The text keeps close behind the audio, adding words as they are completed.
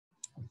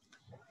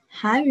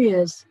Hi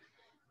viewers,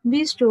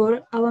 we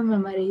store our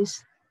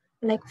memories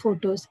like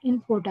photos in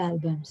photo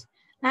albums.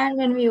 And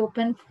when we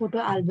open photo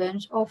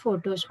albums or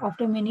photos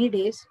after many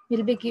days,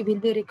 we'll be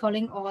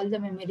recalling all the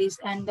memories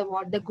and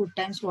the good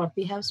times what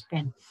we have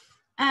spent.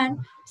 And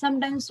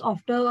sometimes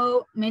after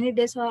many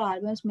days, our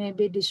albums may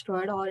be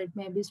destroyed or it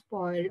may be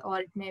spoiled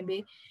or it may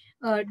be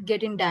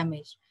getting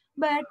damaged.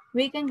 But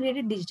we can create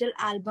a digital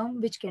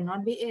album which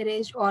cannot be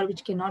erased or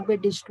which cannot be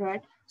destroyed.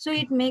 So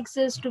it makes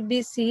us to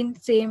be seen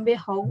same way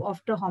how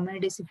after how many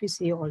days if you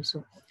see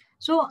also.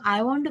 So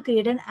I want to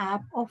create an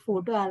app of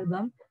photo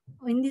album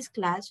in this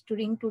class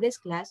during today's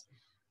class.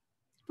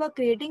 For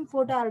creating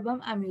photo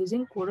album, I'm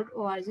using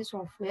Coded.org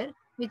software,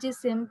 which is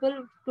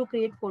simple to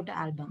create photo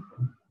album.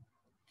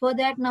 For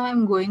that, now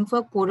I'm going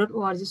for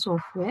Coded.org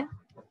software.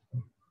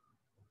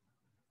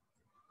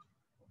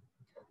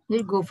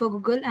 We'll go for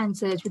Google and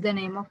search with the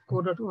name of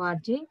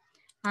Coded.org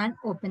and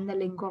open the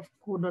link of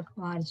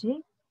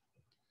Coded.org.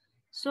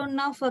 So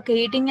now for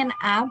creating an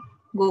app,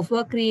 go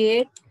for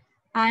create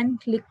and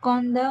click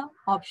on the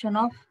option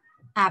of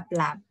App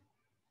Lab.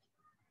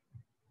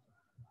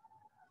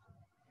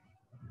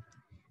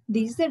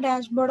 This is the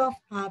dashboard of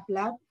App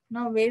Lab.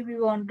 Now where we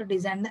want to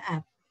design the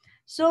app.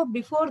 So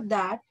before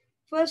that,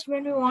 first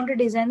when we want to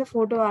design the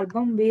photo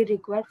album, we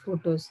require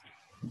photos.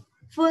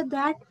 For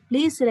that,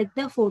 please select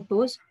the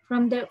photos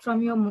from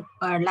your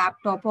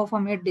laptop or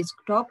from your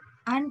desktop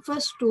and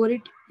first store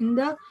it in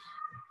the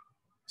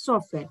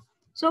software.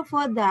 So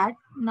for that,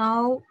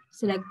 now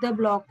select the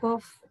block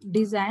of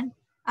design.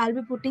 I'll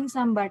be putting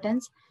some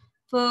buttons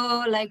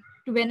for like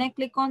when I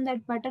click on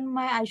that button,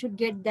 I should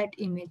get that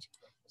image.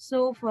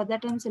 So for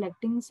that, I'm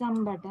selecting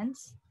some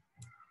buttons.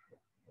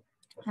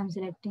 I'm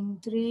selecting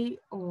 3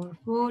 or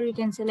 4. You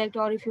can select,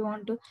 or if you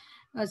want to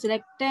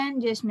select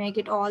 10, just make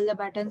it all the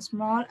buttons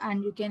small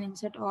and you can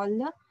insert all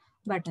the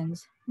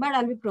buttons. But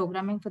I'll be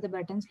programming for the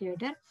buttons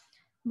later.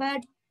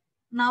 But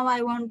now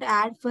I want to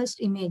add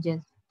first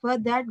images. For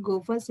that,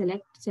 go for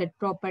select set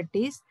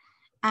properties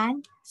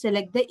and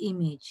select the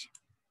image.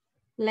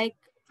 Like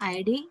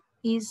ID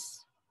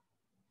is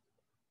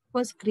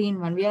for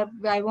screen one.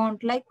 I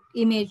want like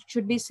image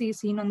should be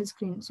seen on the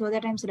screen. So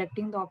that I'm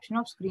selecting the option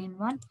of screen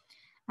one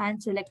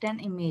and select an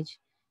image.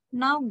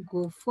 Now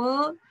go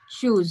for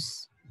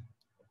choose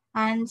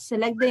and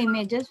select the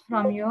images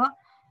from your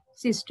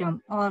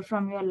system or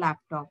from your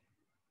laptop.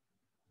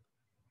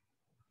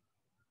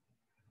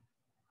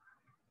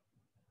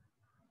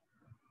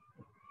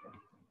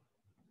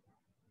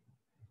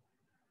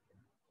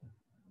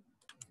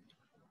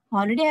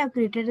 Already I have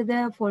created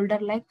the folder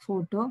like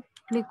photo.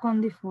 Click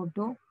on the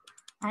photo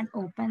and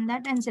open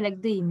that and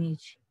select the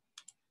image.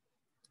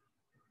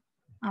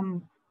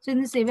 So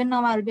in this event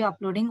now I'll be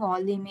uploading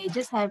all the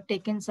images. I have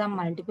taken some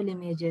multiple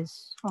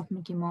images of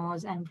Mickey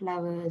Mouse and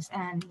flowers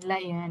and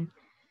lion.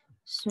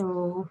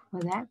 So for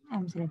that,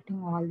 I'm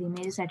selecting all the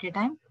images at a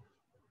time.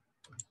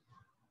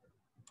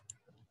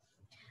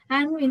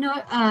 And in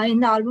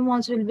the album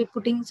also we'll be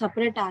putting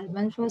separate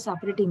albums for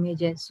separate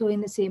images. So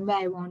in the same way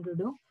I want to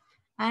do.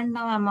 And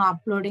now I'm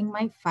uploading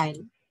my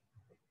file.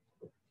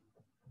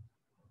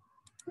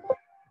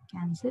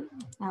 Cancel.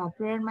 I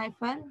uploaded my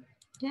file.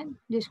 Then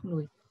just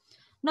move it.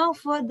 Now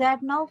for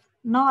that, now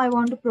I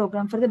want to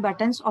program for the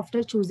buttons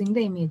after choosing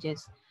the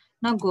images.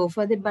 Now go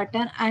for the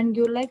button and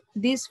give like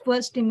this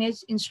first image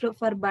instead of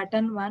for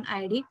button 1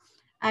 ID.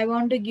 I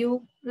want to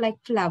give like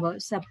flower,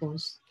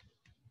 suppose.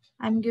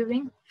 I'm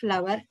giving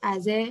flower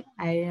as a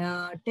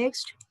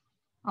text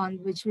on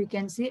which we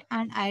can see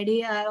and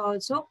ID are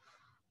also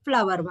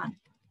flower 1.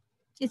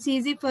 It's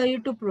easy for you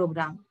to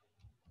program.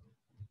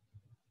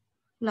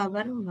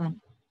 Flower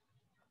 1.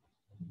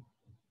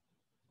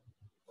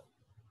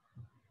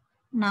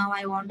 Now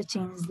I want to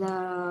change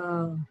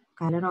the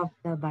color of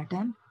the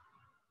button.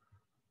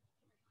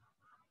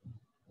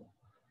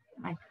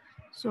 Right.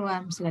 So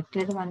I'm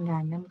selected one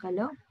random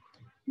color.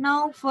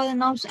 Now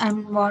I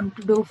want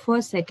to do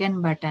for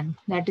second button,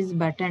 that is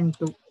button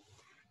 2.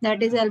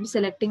 That is I'll be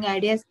selecting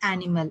ID as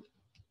animal.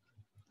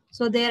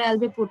 So there I'll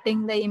be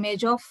putting the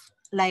image of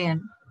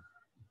lion.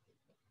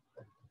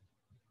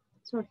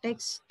 So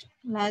text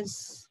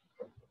as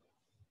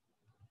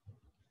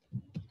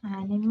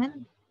animal.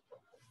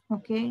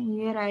 Okay,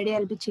 here ID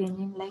I'll be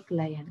changing like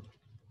lion.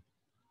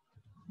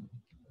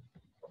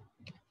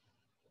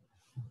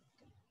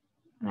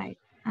 Right,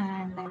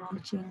 and I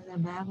want to change the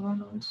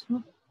background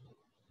also.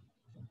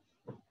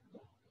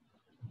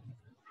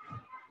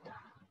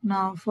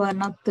 Now for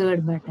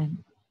third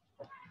button.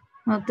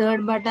 Now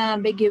third button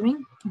I'll be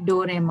giving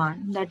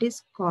Doraemon, that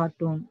is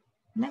cartoon.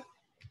 Like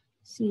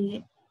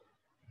see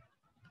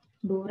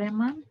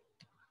Doraemon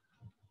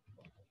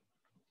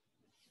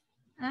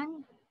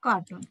and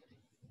cartoon.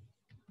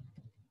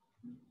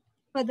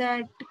 For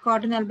that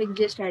cartoon I'll be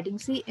just writing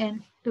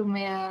CN to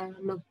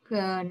look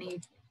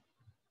neat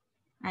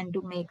and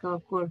to make a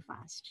code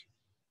fast.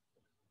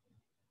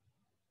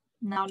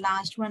 Now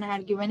last one I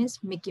had given is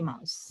Mickey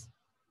Mouse.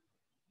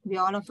 We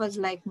all of us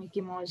like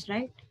Mickey Mouse,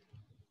 right?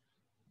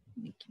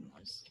 Mickey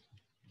Mouse.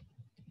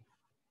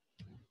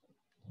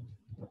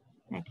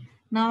 Right.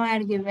 Now I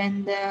had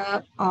given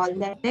the all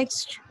the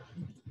text.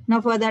 Now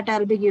for that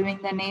I'll be giving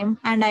the name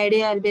and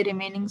ID. I'll be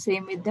remaining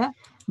same with the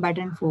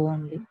button 4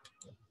 only.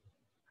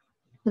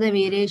 For the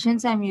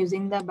variations, I'm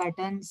using the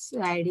buttons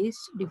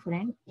IDs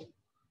different.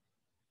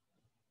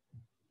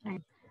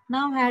 Right.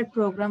 Now I had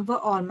program for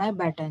all my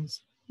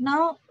buttons.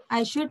 Now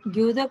I should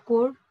give the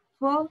code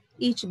for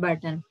each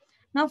button.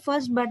 Now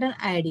first button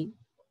ID.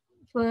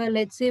 For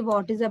let's say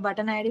what is the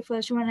button ID.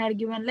 First one I had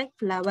given like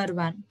flower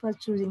one.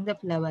 First choosing the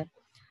flower.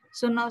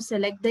 So now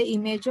select the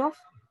image of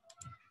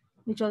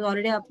which was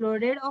already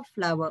uploaded of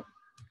flower.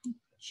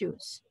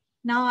 Choose.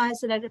 Now I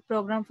selected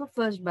program for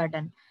first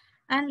button.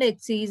 And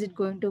let's see is it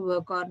going to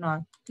work or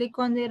not. Click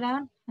on the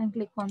run and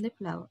click on the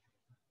flower.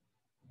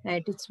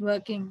 Right, it's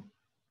working.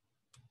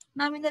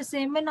 Now in the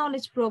same way, now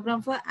let's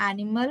program for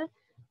animal,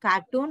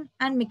 cartoon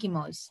and Mickey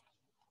Mouse.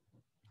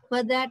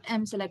 For that,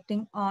 I'm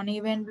selecting on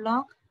event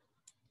block.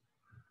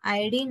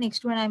 ID,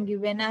 next one I'm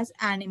given as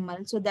animal.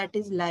 So that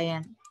is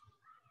lion.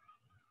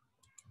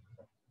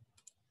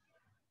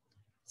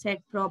 Set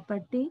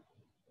property.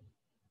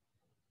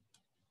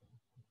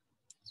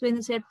 So in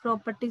the set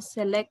property,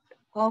 select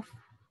of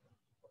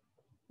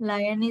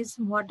lion is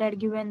what I'd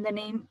given the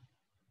name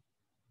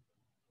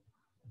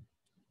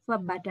for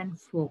button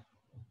 4.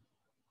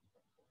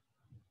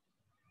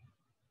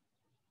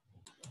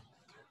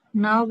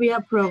 Now we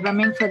are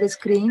programming for the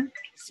screen.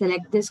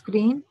 Select the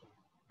screen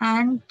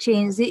and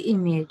change the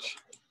image.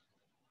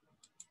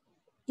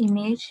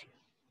 Image.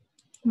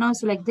 Now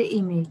select the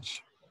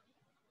image.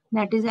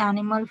 That is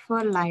animal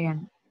for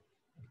lion.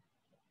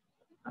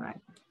 All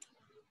right.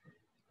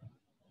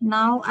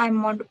 Now I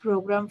want to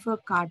program for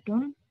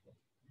cartoon.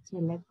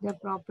 Select the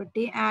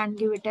property and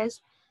give it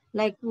as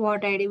like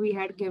what ID we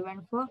had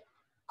given for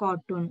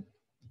cartoon.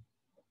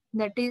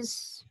 That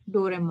is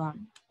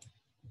Doraemon.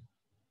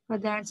 For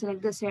that,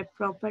 select the set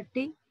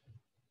property.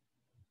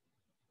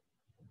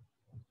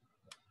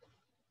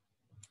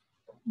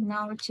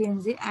 Now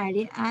change the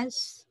ID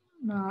as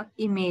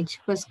image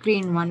for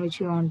screen one, which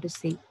you want to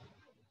see.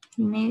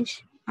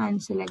 Image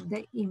and select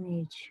the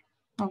image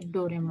of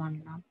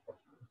Doraemon now.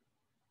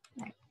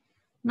 Right.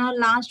 Now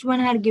last one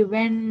had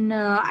given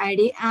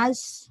ID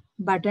as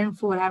button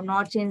 4. I have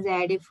not changed the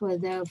ID for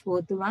the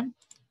fourth one.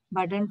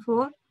 Button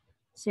 4,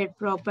 set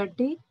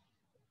property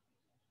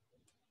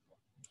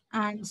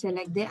and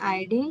select the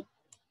ID,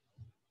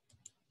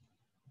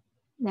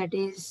 that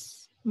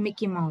is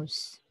Mickey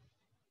Mouse.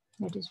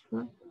 That is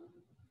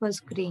for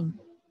screen.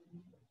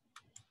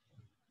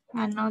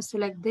 And now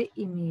select the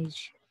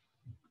image.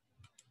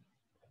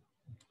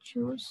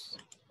 Choose.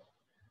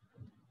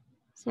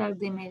 Select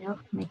the image of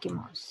Mickey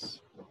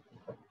Mouse.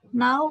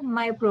 Now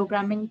my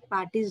programming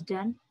part is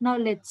done. Now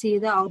let's see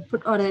the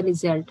output or the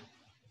result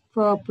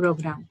for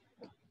program.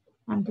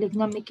 I'm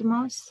clicking on Mickey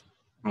Mouse.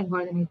 I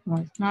got the Mickey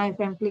Mouse. Now if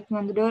I'm clicking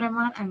on the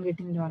Doraemon, I'm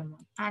getting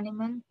Doraemon.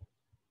 Animal,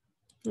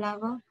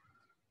 flower,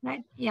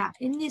 right? Yeah,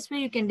 in this way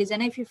you can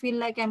design. If you feel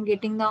like I'm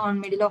getting the on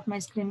middle of my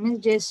screen, means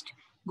just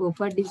go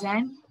for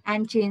design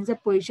and change the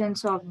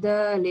positions of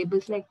the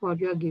labels like what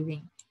you're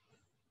giving.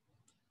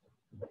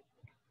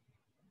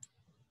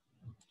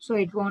 So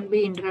it won't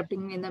be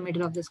interrupting in the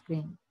middle of the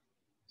screen.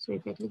 So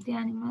if I click the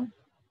animal,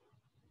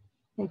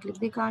 I click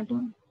the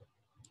cartoon,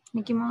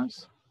 Mickey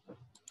Mouse,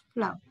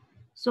 flower.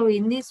 So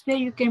in this way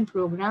you can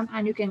program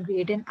and you can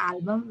create an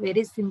album,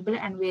 very simple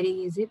and very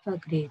easy for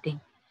creating.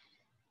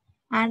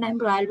 And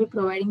I'll be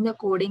providing the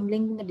coding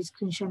link in the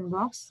description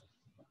box.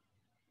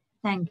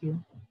 Thank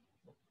you.